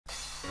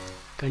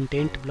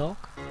content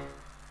block,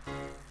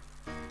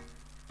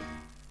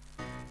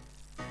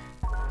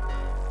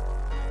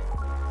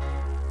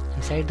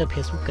 inside the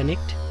Facebook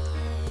connect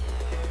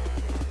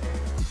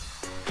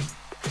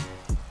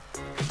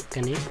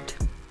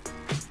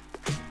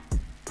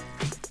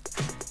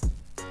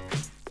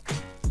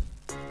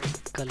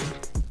color,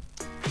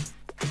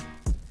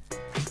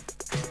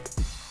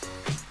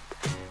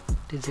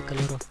 it is the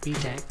color of p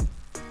tag,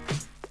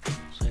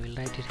 so I will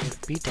write it here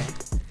p tag,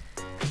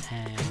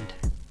 and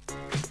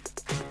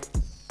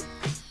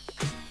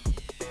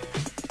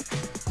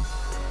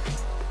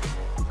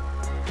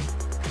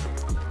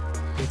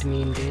let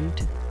me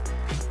indent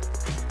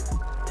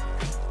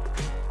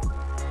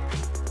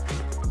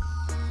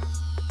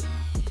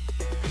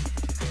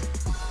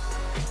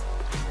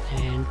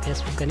and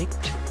Facebook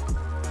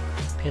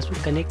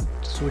Connect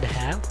should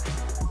have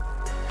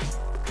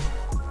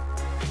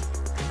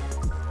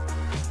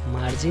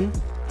margin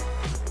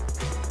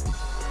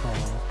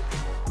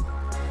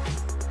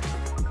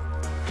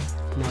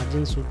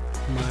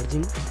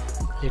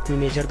let me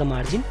measure the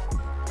margin.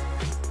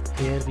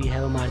 Here we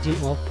have a margin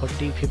of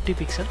 50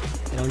 pixel,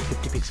 around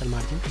 50 pixel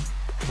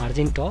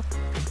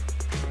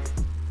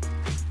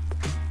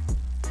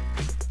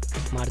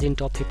margin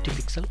top 50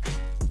 pixel.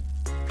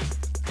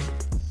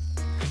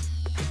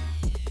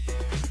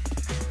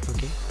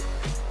 Okay,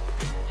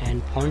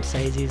 and font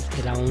size is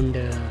around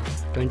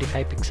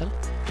 25 pixel,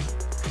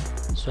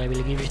 so I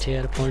will give it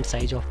here font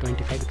size of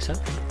 25 pixel.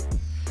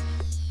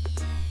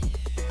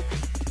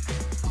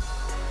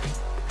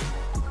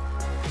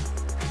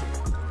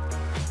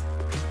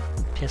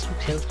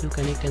 Facebook helps you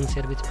connect and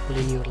share with people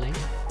in your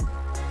life.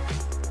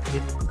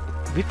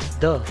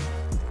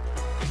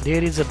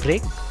 There is a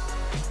break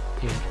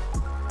here.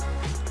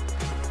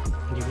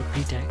 Give a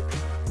p tag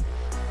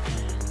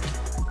and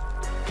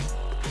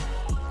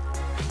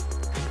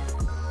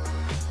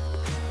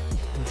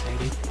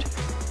inside it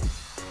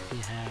we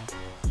have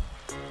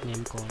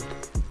name called.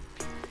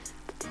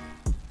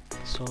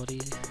 Sorry,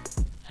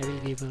 I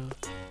will give a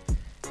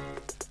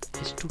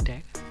h2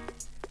 tag.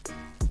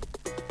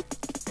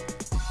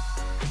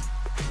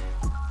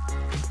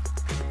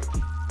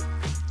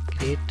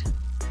 Create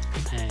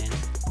an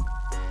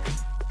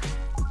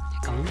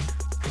account.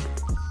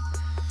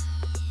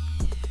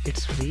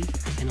 It's free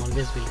and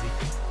always will be.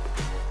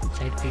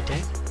 Inside p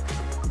tag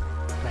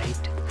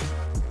write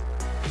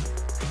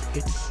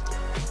it's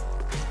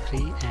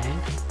free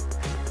and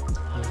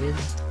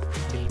always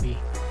will be.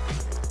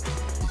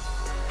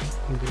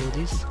 Below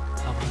this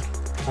our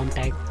form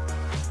tag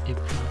div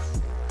class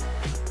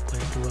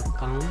equal to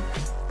account.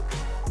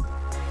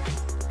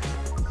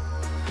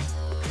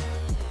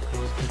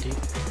 Close the div.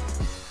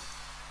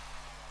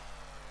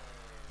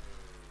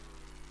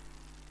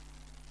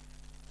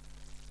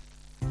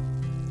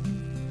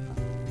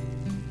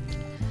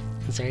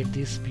 Inside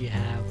this we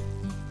have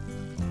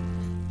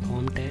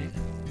form tag,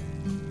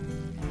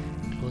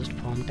 closed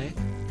form tag,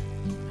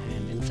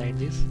 and inside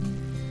this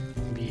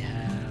we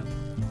have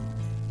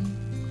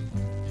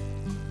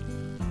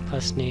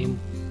first name,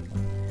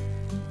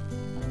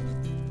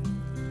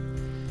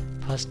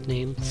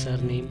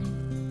 surname,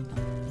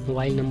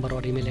 mobile number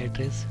or email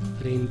address,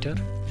 re-enter,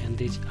 and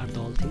these are the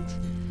all things.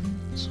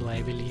 So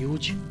I will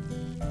use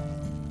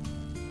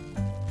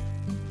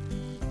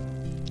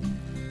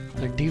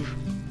a div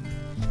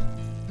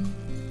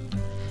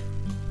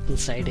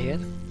inside here,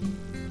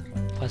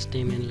 first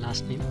name and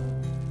last name.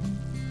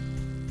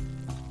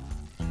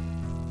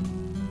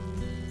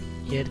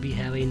 Here we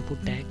have an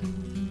input tag,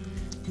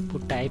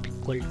 input type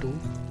equal to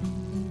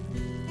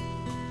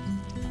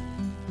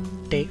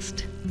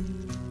text,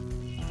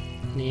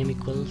 name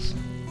equals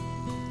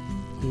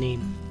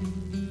name.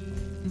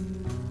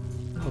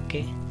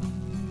 Okay,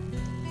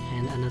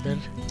 and another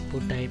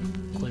input type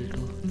equal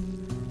to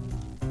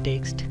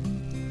text,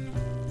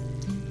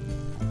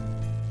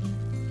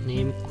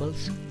 name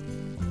equals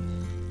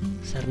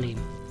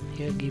surname.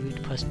 Here give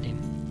it first name,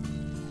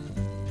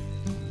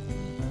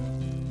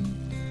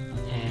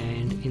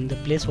 and in the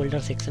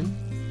placeholder section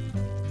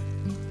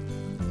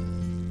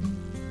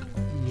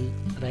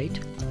write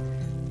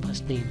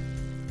first name,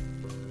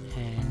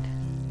 and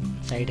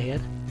inside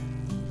here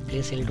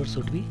placeholder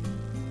should be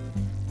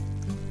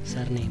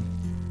surname.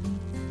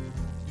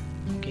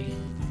 Okay,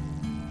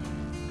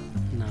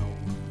 now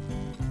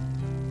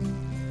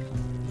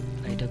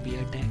write a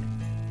beer tag.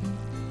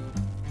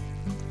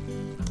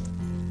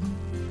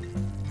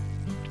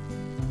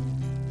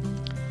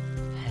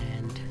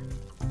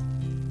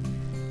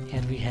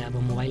 We have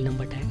a mobile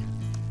number tag.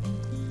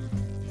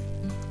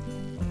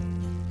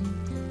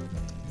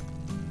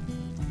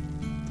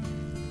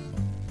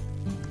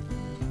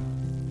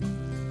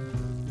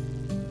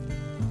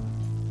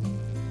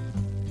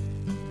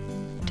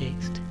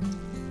 Text,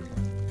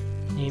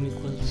 name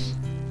equals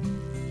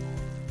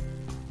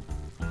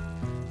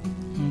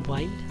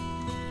mobile,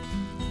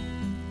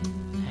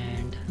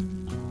 and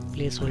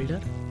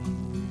placeholder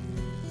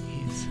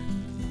is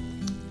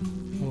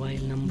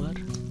mobile number,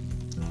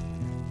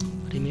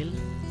 email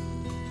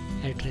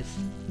address.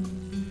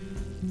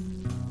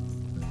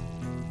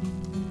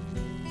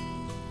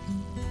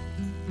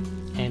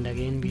 and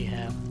again we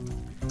have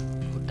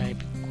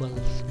type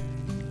equals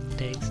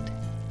text,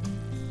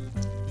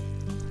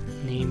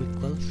 name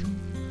equals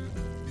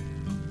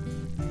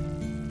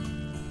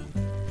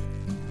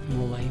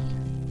mobile,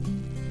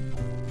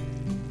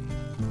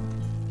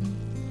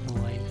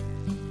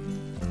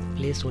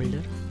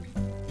 placeholder,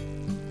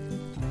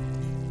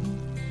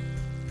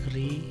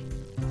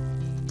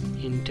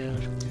 enter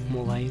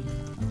mobile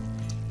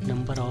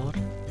number or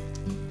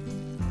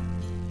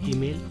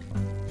email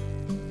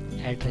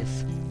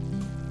address.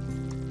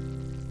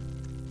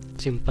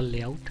 Simple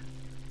layout.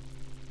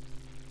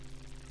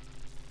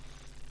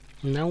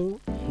 Now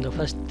the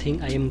first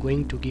thing I am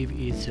going to give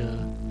is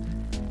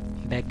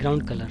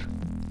background color,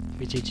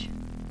 which is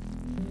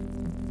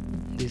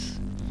this.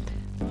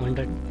 On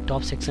the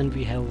top section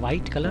we have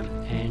white color,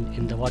 and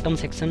in the bottom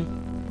section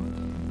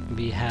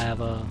we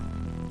have a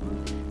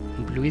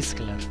bluish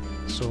color.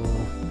 So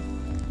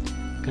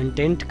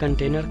content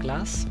container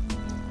class,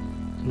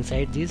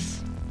 inside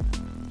this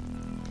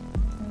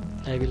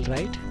I will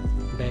write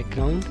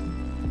background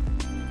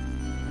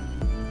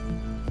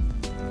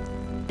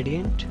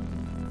gradient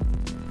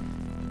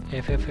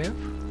FFF,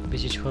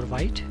 which is for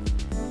white,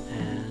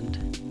 and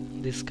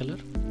this color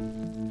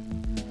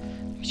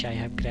which I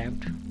have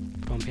grabbed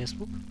from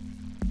Facebook.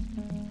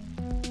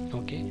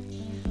 Okay,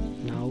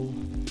 now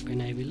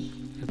when I will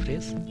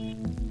refresh,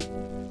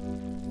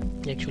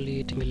 actually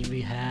it will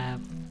be have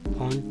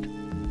font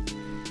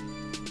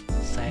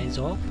size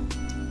of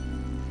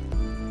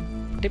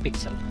 20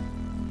 pixel.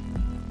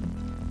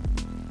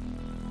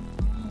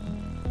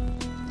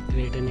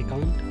 Create an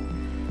account.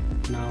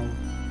 Now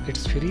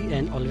it's free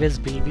and always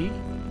will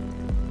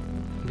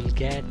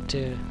get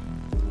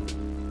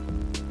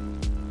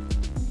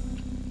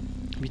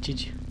which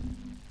is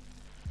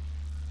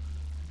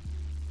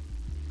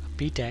a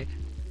p tag.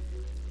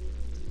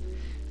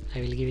 I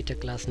will give it a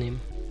class name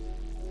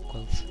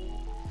equals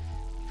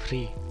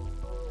free.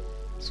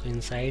 So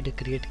inside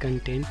create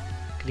content,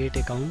 create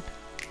account,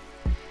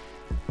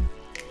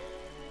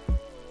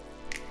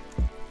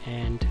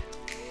 and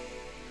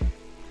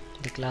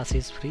the class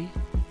is free.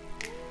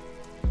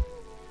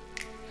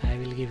 I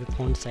will give a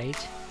font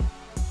size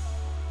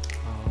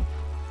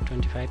of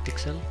 25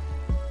 pixel,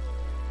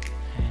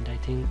 and I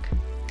think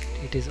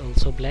it is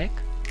also black,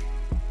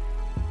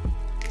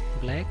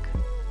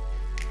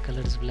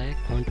 color is black,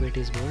 font weight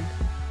is bold.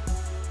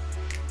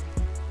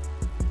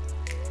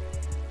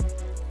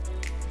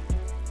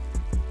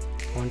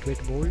 Font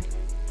weight bold,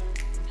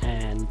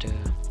 and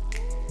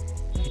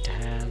it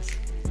has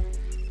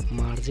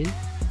margin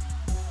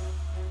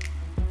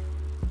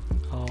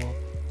of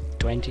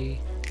 20,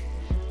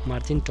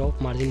 margin top,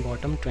 margin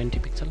bottom 20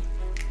 pixel,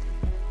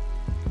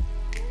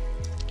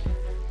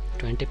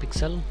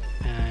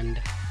 and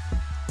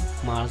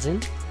margin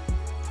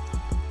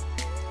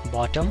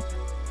bottom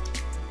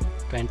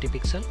 20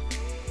 pixel.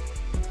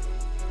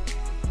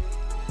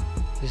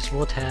 This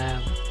both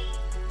have,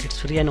 it's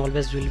free and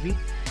always will be,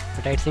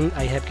 but I think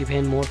I have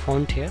given more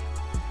font here,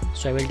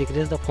 so I will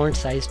decrease the font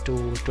size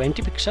to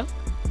 20 pixel,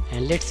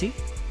 and let's see.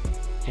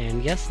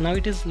 And yes, now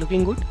it is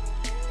looking good.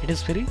 It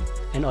is free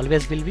and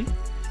always will be.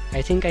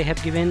 I think I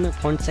have given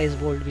font size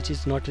bold, which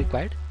is not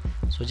required,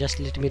 so just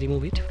let me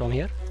remove it from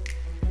here,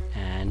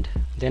 and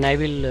then I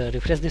will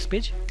refresh this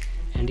page.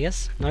 And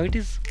yes, now it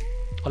is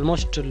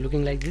almost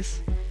looking like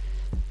this.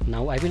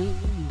 Now I will,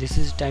 this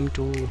is time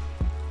to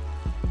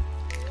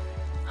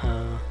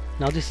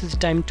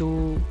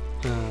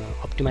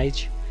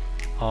optimize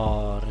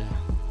or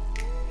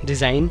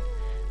design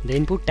the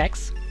input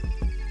tags.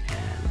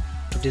 And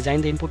to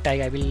design the input tag,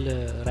 I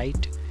will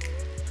write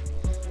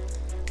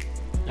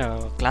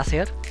class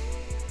here.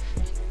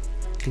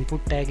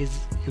 Input tag is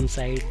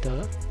inside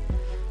the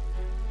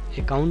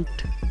account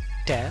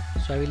tab,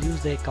 so I will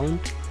use the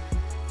account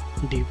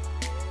div,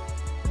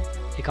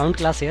 account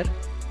class here.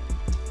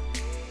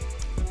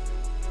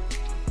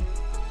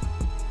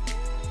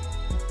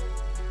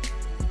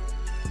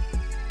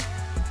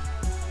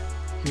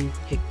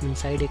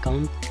 Inside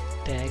account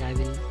tag I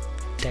will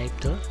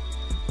type the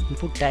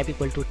input type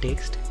equal to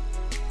text,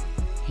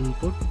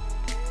 input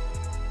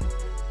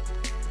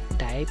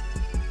type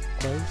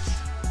equals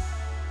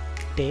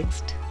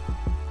text,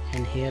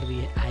 and here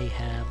I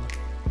have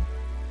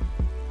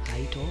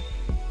height of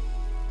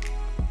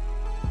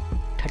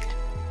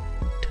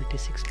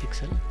 36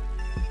 pixel.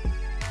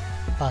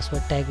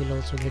 Password tag will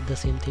also get the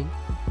same thing,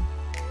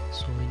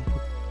 so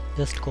input,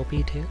 just copy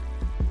it here,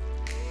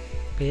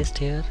 paste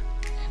here,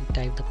 and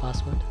type the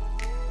password.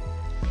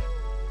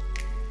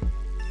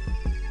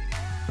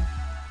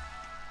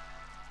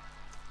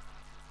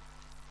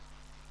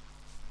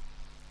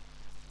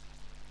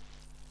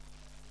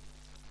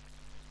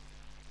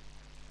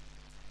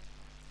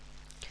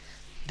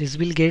 This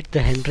will get the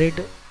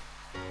 100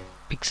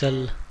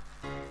 pixel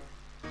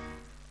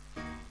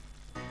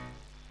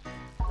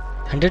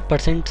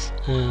 100%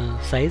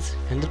 size,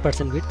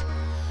 100% width.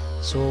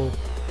 So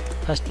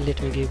first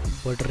let me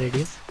give border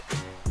radius,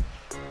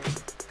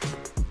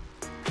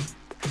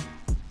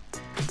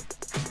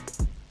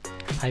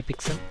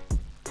 pixel,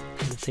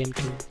 and same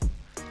to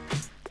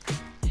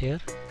here,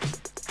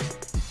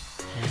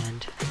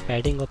 and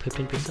padding of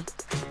 15 pixel,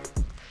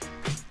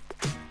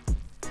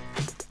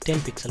 10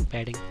 pixel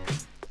padding.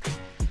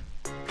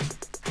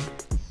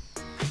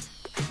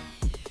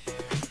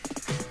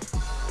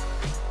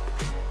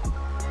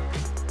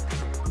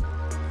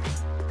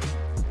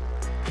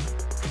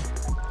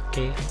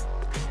 Okay,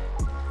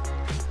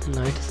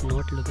 now it is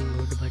not looking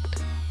good, but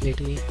let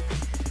me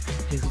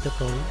fix the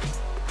problem.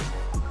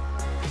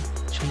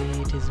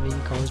 Actually it is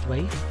being caused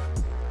by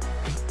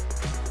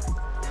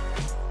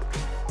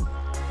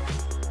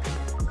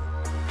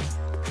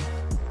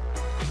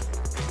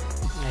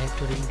I have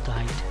to remove the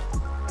height.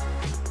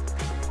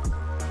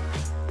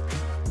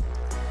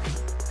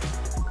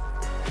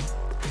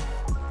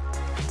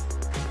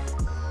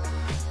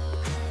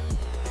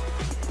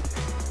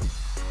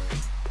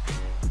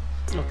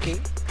 Okay,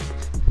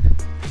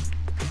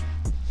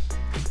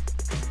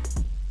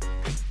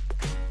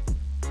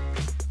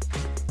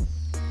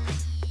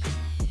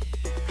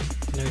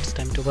 now it's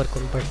time to work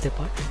on birthday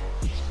part.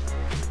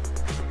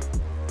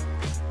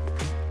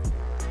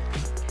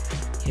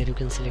 Here you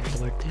can select the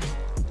birthday.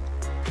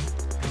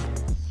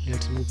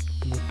 Let's move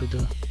to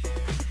the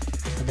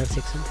other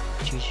section,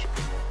 which is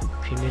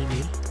female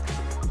male.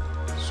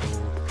 So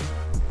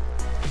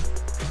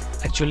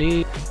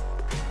actually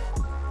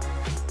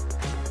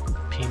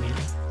female,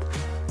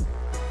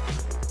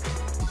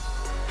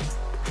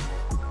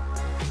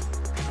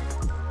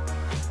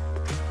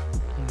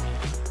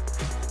 male.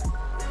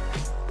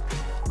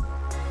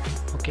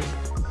 Okay,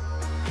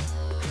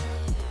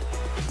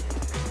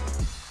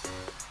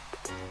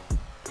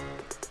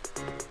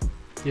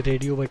 the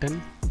radio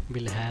button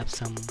will have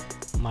some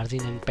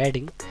margin and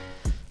padding,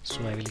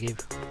 so I will give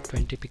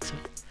 20 pixel,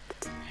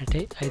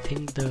 and I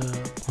think the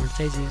font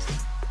size is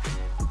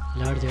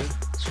larger,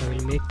 so I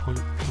will make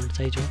font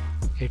size of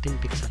 18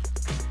 pixel.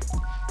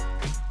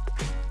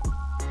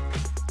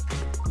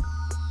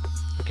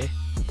 Okay,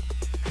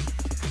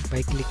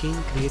 by clicking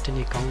create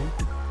an account,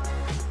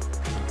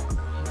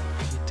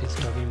 it is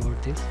talking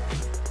about this,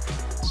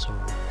 so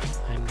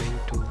I am going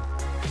to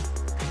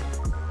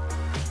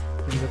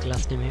give a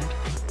class name here,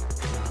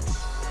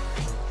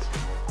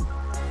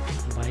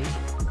 by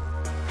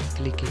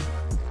clicking.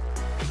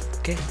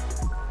 Okay,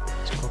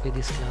 just copy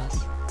this class,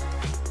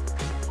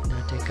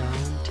 that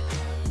account,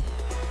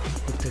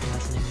 put the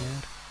class name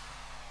here,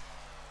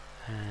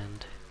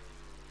 and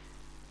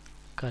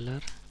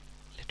color,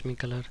 let me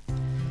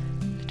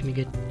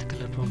get the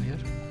color from here.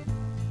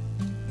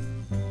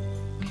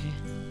 Okay,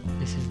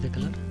 this is the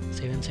color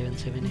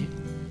 7778.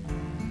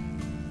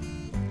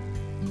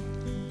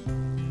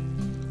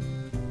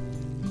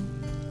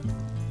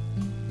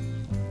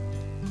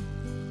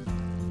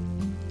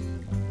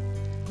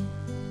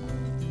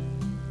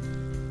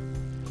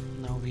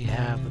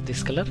 Have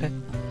this color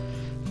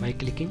by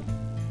clicking.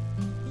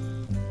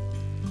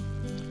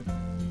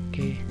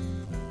 Okay,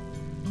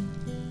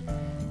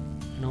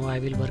 now I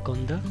will work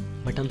on the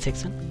button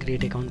section,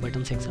 create account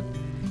button section,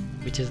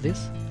 which is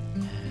this,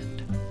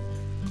 and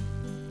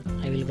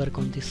I will work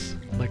on this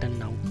button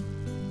now.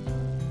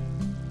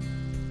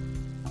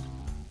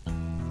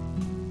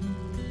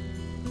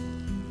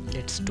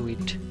 Let's do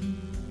it.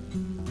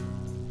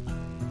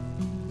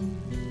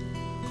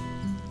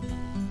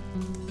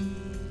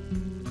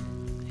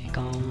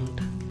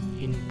 Account,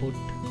 input,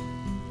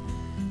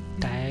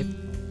 type,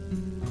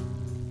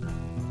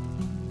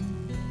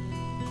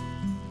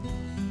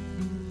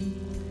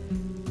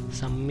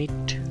 submit.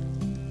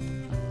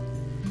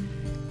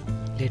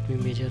 Let me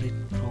measure it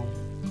from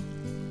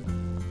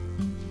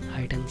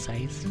height and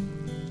size.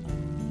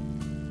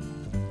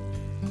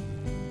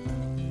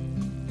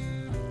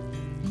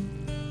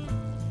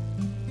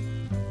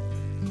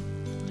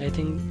 I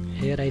think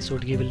here I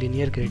should give a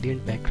linear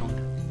gradient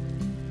background.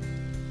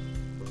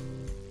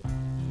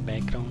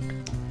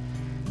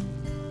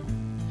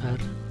 Or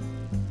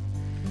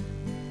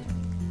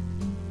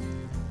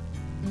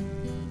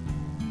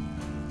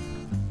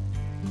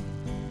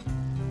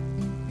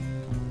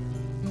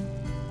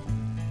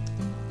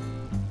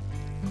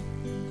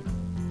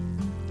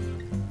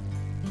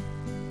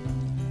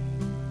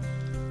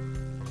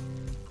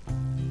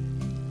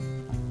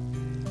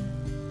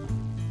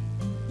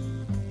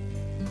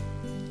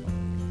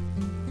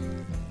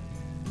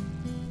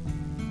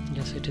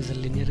yes, it is a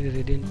linear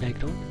gradient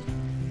background.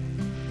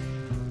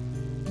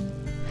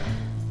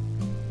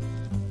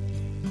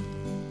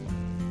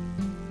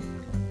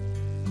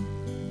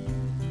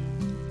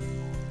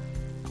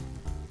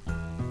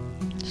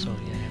 Sorry,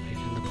 I have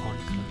written the font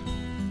color.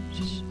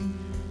 Just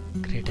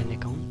create an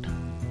account.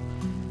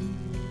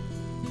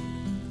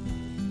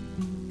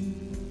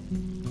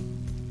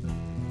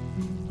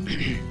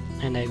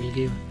 And I will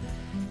give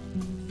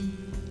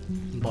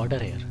border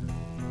here.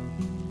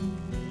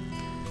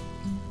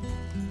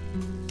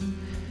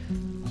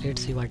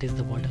 Let's see what is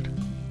the border.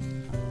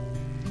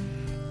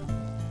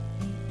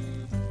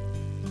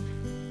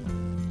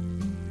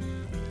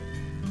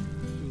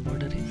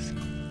 Border is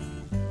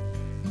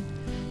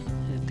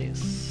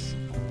this.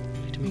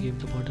 Let me give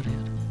the border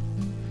here.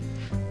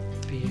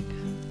 Big.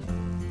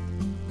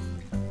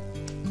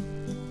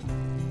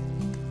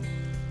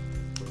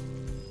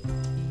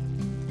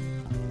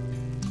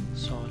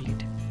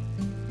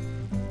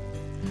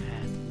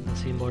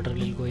 border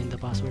will go in the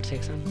password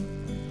section.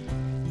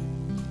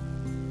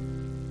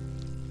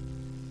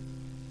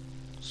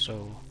 So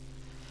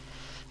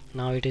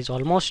now it is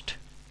almost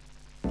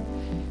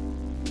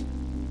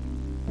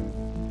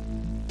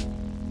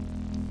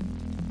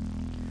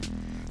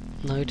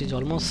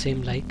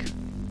same like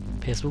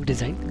Facebook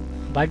design.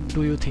 What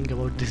do you think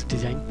about this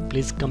design?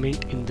 Please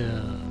comment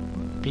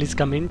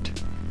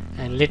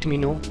and let me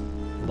know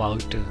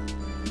about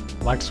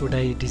what should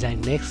I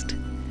design next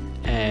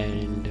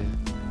and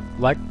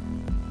what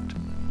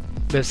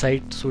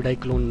website should I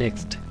clone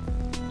next.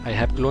 I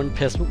have cloned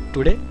Facebook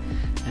today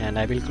and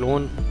I will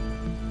clone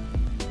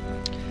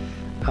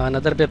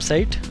another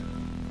website.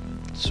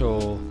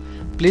 So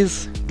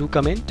please do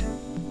comment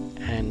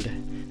and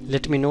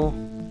let me know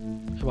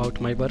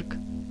about my work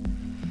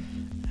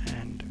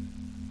and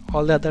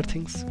all the other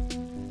things.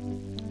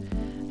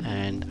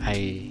 And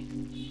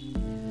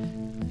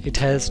it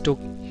has took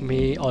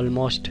me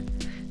almost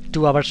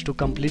 2 hours to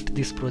complete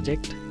this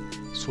project.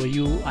 So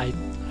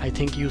I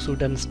think you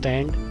should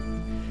understand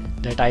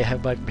that I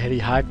have worked very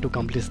hard to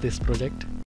complete this project.